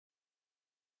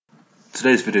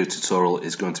Today's video tutorial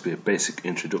is going to be a basic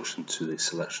introduction to the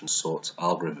selection sort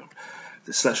algorithm.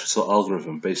 The selection sort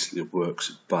algorithm basically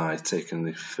works by taking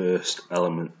the first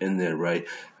element in the array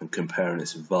and comparing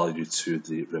its value to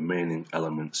the remaining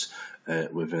elements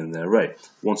within the array.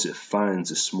 Once it finds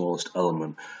the smallest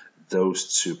element,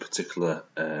 those two particular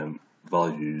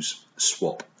values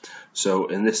swap. So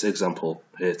in this example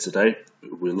here today,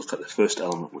 we look at the first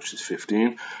element, which is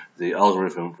 15. The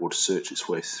algorithm would search its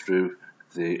way through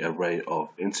the array of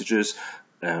integers,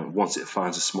 and once it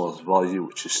finds the smallest value,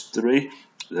 which is 3,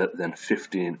 then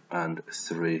 15 and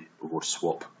 3 would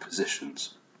swap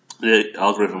positions. The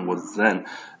algorithm would then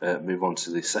move on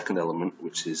to the second element,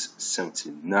 which is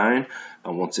 79,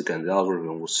 and once again the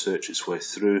algorithm will search its way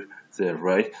through the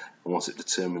array, and once it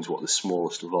determines what the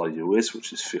smallest value is,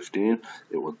 which is 15,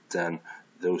 it would then,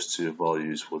 those two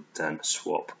values would then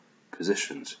swap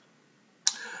positions.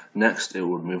 Next, it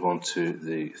would move on to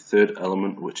the third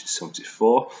element, which is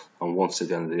 74, and once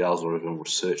again the algorithm would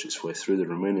search its way through the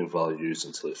remaining values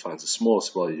until it finds the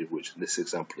smallest value, which in this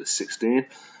example is 16,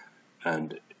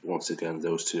 and once again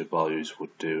those two values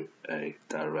would do a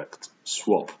direct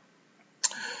swap.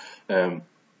 It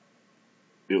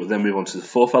will then move on to the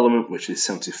fourth element, which is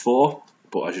 74,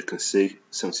 but as you can see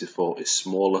 74 is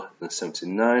smaller than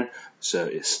 79, so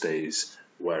it stays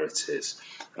where it is.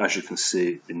 As you can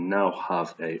see, we now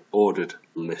have an ordered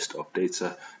list of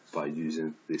data by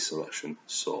using the selection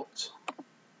sort.